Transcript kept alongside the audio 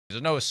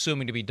There's no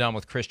assuming to be done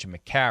with Christian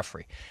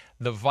McCaffrey.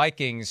 The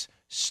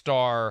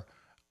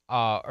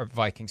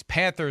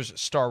Panthers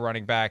star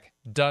running back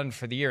done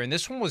for the year. And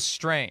this one was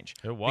strange.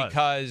 It was.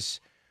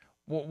 Because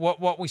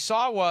what we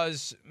saw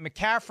was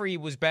McCaffrey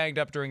was banged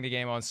up during the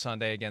game on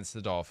Sunday against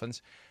the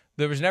Dolphins.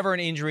 There was never an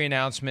injury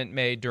announcement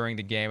made during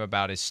the game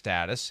about his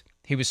status.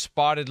 He was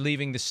spotted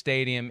leaving the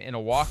stadium in a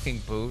walking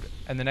boot,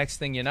 and the next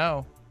thing you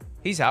know,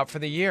 he's out for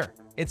the year.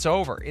 It's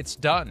over. It's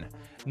done.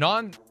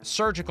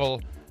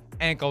 Non-surgical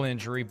ankle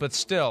injury, but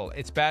still,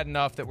 it's bad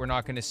enough that we're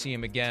not going to see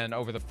him again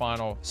over the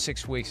final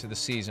 6 weeks of the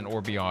season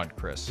or beyond,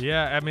 Chris.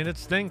 Yeah, I mean, it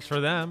stinks for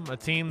them. A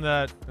team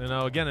that,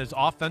 again, is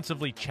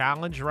offensively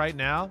challenged right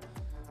now,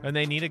 and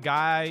they need a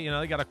guy,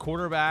 they got a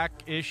quarterback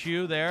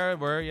issue there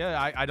where,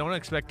 I don't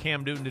expect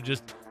Cam Newton to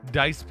just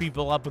dice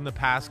people up in the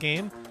pass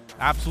game.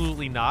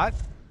 Absolutely not.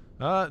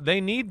 They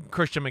need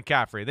Christian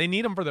McCaffrey. They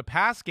need him for the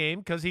pass game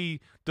because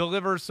he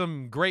delivers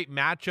some great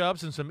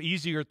matchups and some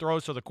easier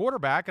throws to the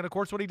quarterback, and, of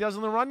course, what he does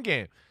in the run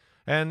game.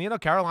 And,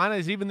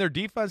 Carolina's, even their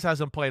defense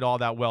hasn't played all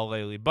that well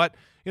lately. But,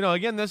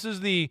 again, this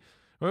is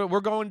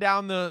we're going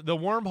down the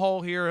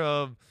wormhole here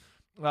of,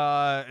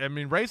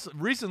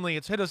 recently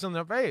it's hit us in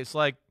the face.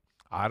 Like,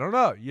 I don't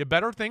know. You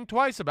better think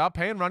twice about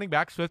paying running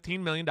backs $15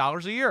 million a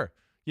year.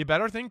 You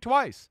better think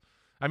twice.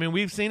 I mean,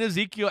 we've seen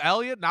Ezekiel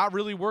Elliott not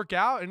really work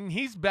out, and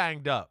he's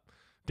banged up.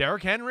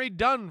 Derrick Henry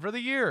done for the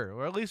year,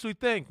 or at least we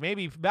think.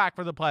 Maybe back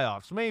for the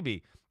playoffs,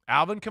 maybe.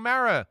 Alvin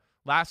Kamara,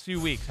 last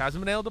few weeks,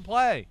 hasn't been able to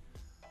play.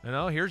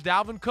 Here's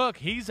Dalvin Cook.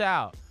 He's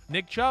out.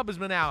 Nick Chubb has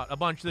been out a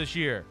bunch this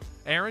year.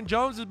 Aaron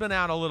Jones has been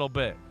out a little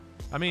bit.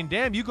 I mean,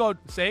 damn, you go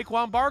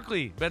Saquon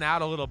Barkley, been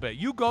out a little bit.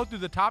 You go through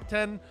the top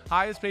 10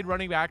 highest paid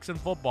running backs in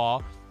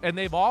football, and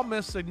they've all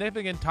missed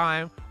significant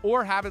time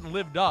or haven't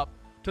lived up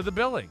to the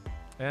billing.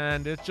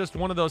 And it's just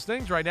one of those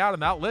things right now. On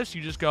that list,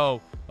 you just go,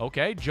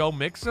 okay, Joe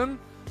Mixon,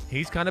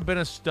 he's kind of been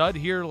a stud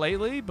here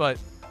lately, but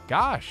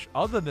gosh,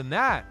 other than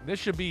that, this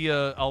should be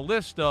a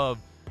list of,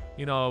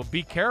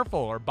 be careful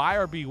or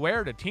buyer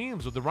beware to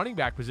teams with the running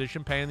back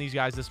position paying these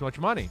guys this much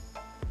money.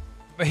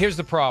 But here's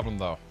the problem,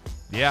 though.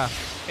 Yeah.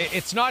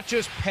 It's not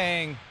just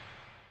paying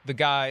the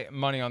guy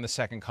money on the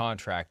second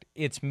contract.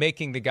 It's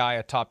making the guy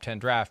a top 10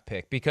 draft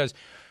pick, because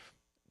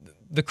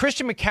the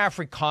Christian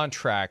McCaffrey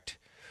contract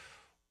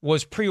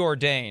was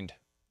preordained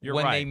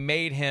when they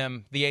made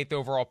him the 8th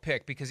overall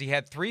pick, because he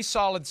had 3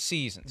 solid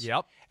seasons.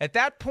 Yep. At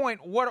that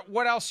point,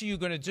 what else are you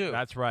going to do?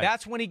 That's right.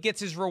 That's when he gets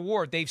his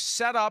reward. They've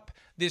set up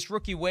this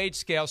rookie wage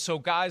scale so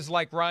guys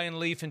like Ryan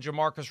Leaf and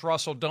Jamarcus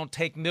Russell don't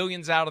take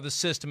millions out of the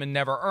system and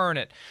never earn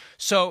it.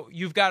 So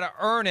you've got to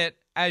earn it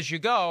as you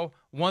go.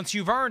 Once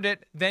you've earned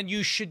it, then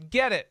you should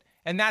get it.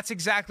 And that's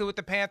exactly what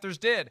the Panthers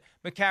did.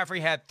 McCaffrey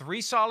had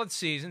 3 solid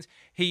seasons.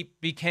 He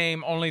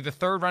became only the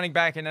 3rd running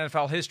back in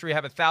NFL history to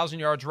have 1,000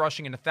 yards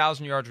rushing and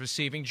 1,000 yards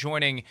receiving,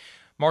 joining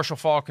Marshall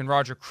Faulk and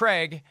Roger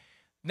Craig.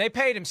 They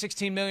paid him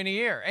 $16 million a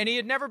year, and he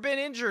had never been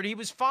injured. He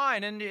was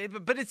fine,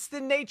 but it's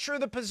the nature of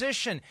the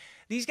position.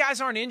 These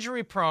guys aren't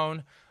injury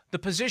prone. The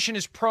position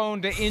is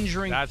prone to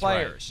injuring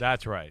players.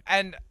 That's right.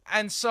 And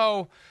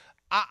so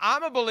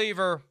I'm a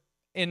believer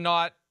in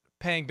not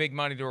paying big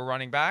money to a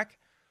running back.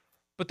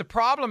 But the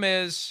problem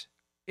is,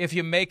 if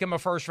you make him a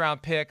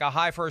first-round pick, a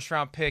high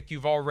first-round pick,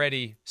 you've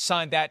already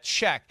signed that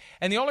check.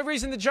 And the only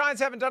reason the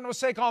Giants haven't done it with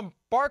Saquon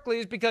Barkley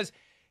is because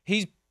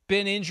he's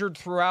been injured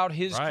throughout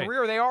his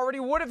career. They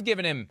already would have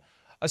given him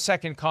a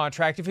second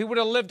contract if he would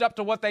have lived up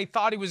to what they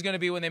thought he was going to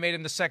be when they made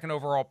him the 2nd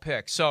overall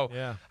pick. So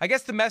I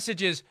guess the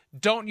message is,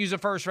 don't use a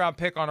first-round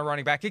pick on a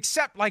running back,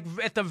 except like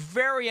at the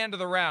very end of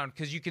the round,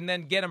 because you can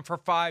then get him for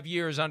 5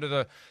 years under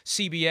the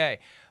CBA.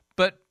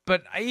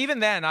 But even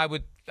then, I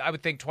would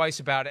think twice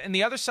about it. And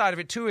the other side of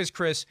it, too, is,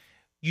 Chris,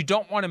 you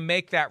don't want to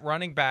make that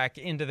running back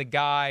into the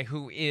guy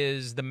who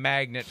is the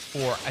magnet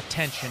for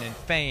attention and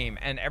fame,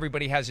 and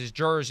everybody has his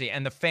jersey,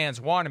 and the fans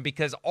want him,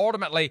 because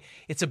ultimately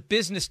it's a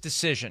business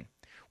decision.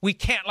 We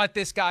can't let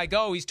this guy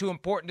go. He's too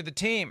important to the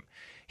team.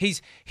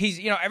 He's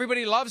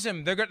everybody loves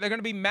him. They're going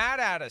to be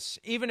mad at us.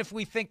 Even if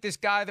we think this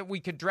guy that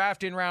we could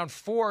draft in round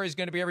 4 is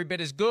going to be every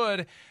bit as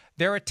good,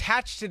 they're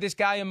attached to this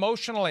guy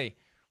emotionally.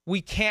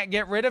 We can't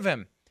get rid of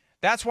him.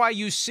 That's why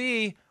you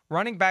see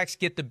running backs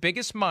get the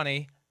biggest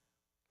money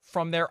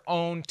from their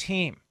own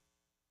team.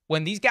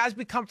 When these guys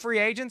become free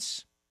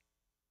agents,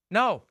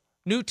 no,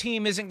 new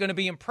team isn't going to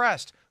be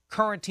impressed.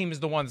 Current team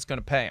is the one that's going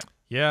to pay them.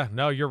 Yeah,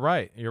 no, you're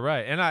right. You're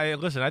right. And I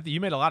think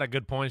you made a lot of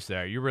good points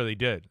there. You really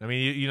did. I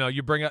mean,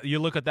 you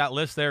look at that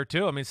list there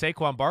too. I mean,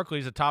 Saquon Barkley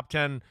is a top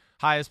 10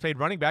 highest paid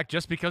running back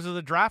just because of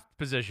the draft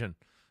position.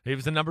 He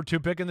was the number 2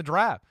 pick in the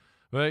draft.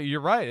 But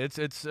you're right.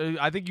 It's.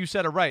 I think you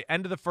said it right.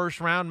 End of the first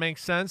round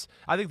makes sense.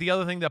 I think the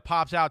other thing that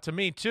pops out to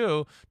me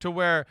too, to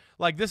where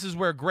like this is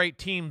where great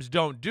teams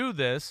don't do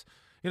this.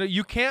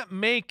 You can't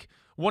make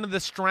one of the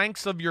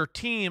strengths of your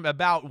team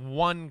about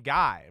one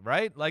guy,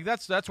 right? Like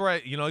that's where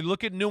you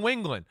look at New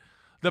England,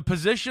 the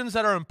positions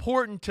that are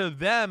important to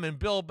them, and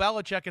Bill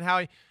Belichick and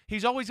how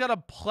he's always got a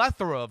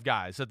plethora of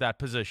guys at that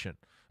position.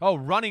 Oh,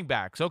 running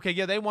backs. Okay,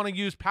 yeah, they want to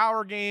use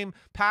power game,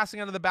 passing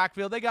out of the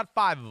backfield. They got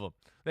 5 of them.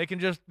 They can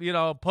just,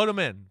 put them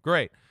in.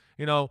 Great.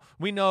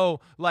 we know,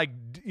 like,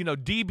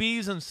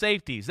 DBs and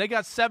safeties. They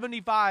got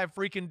 75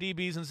 freaking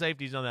DBs and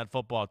safeties on that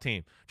football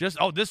team. Just,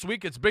 this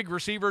week it's big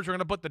receivers. We're going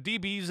to put the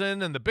DBs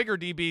in and the bigger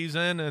DBs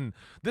in, and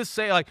the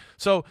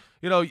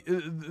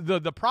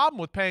problem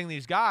with paying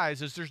these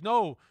guys is there's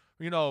no,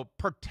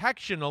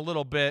 protection a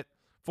little bit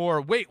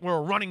for, we're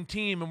a running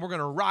team and we're going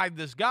to ride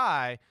this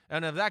guy.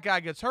 And if that guy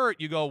gets hurt,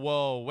 you go,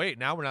 whoa, wait,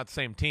 now we're not the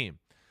same team.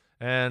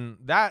 And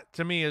that,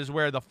 to me, is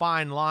where the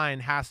fine line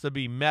has to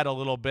be met a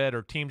little bit,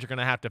 or teams are going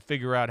to have to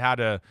figure out how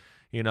to,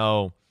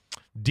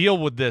 deal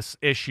with this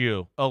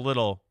issue a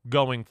little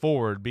going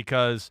forward,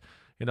 because,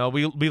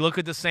 we look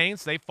at the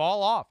Saints, they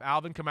fall off.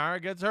 Alvin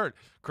Kamara gets hurt.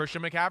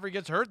 Christian McCaffrey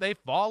gets hurt, they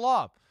fall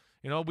off.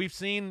 We've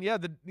seen,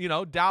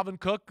 Dalvin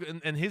Cook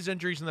and his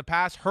injuries in the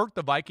past hurt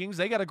the Vikings.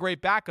 They got a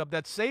great backup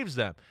that saves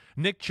them.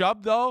 Nick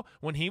Chubb, though,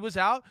 when he was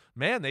out,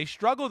 man, they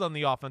struggled on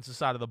the offensive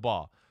side of the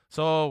ball.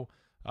 So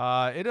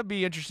it'll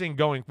be interesting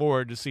going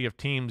forward to see if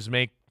teams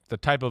make the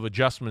type of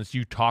adjustments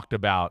you talked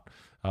about,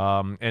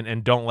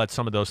 and don't let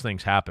some of those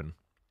things happen.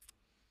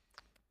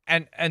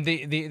 And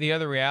the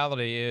other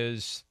reality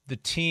is the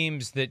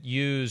teams that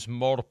use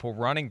multiple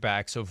running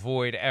backs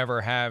avoid ever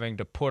having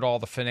to put all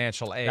the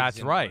financial eggs That's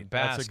in right. one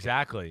basket. That's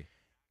exactly.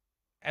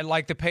 And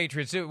like the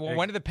Patriots do. Well,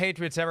 when do the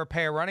Patriots ever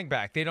pay a running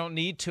back? They don't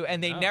need to.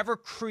 And they never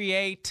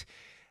create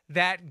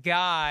that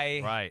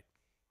guy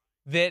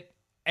that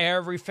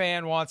every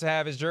fan wants to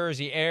have his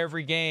jersey.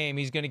 Every game,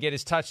 he's going to get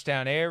his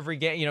touchdown. Every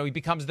game, he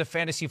becomes the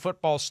fantasy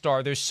football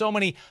star. There's so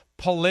many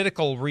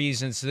political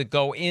reasons that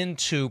go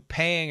into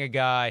paying a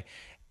guy.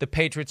 The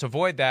Patriots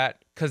avoid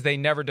that because they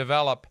never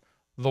develop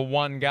the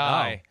one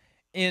guy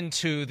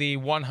into the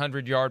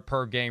 100-yard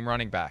per game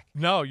running back.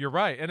 No, you're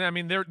right. And, I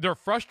mean, they're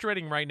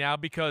frustrating right now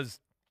because,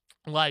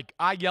 like,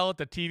 I yell at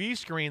the TV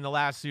screen the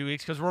last few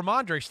weeks because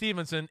Ramondre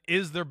Stevenson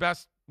is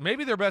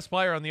maybe their best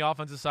player on the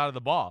offensive side of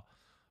the ball.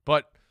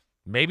 But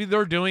maybe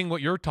they're doing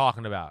what you're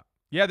talking about.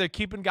 Yeah, they're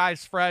keeping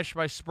guys fresh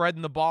by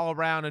spreading the ball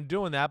around and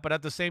doing that, but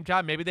at the same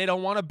time, maybe they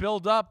don't want to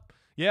build up,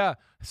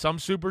 some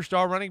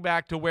superstar running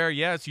back to where,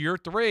 it's year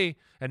 3,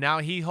 and now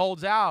he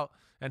holds out,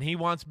 and he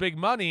wants big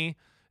money,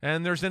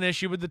 and there's an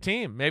issue with the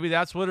team. Maybe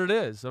that's what it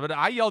is. But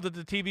I yelled at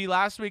the TV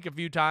last week a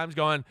few times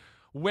going,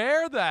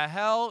 where the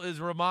hell is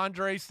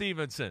Ramondre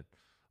Stevenson?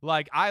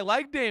 Like, I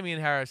like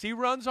Damian Harris. He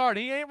runs hard.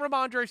 He ain't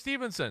Ramondre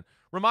Stevenson.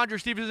 Ramondre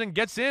Stevenson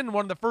gets in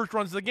one of the first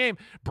runs of the game,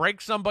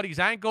 breaks somebody's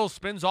ankle,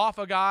 spins off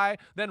a guy,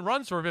 then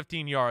runs for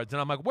 15 yards.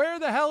 And I'm like, where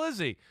the hell is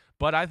he?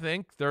 But I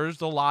think there's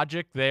the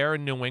logic there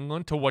in New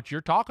England to what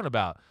you're talking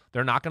about.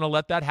 They're not going to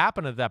let that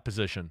happen at that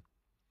position.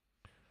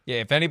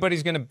 Yeah, if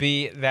anybody's going to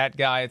be that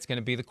guy, it's going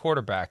to be the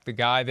quarterback, the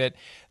guy that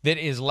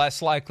is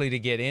less likely to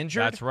get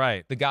injured. That's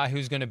right. The guy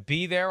who's going to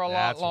be there a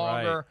lot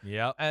longer. Right.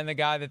 Yep. And the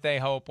guy that they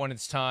hope when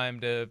it's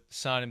time to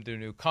sign him to a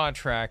new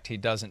contract, he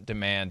doesn't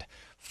demand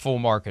full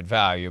market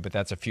value, but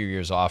that's a few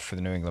years off for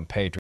the New England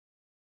Patriots.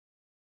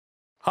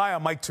 Hi,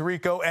 I'm Mike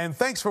Tirico, and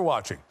thanks for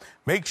watching.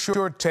 Make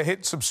sure to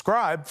hit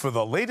subscribe for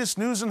the latest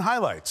news and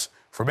highlights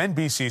from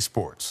NBC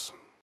Sports.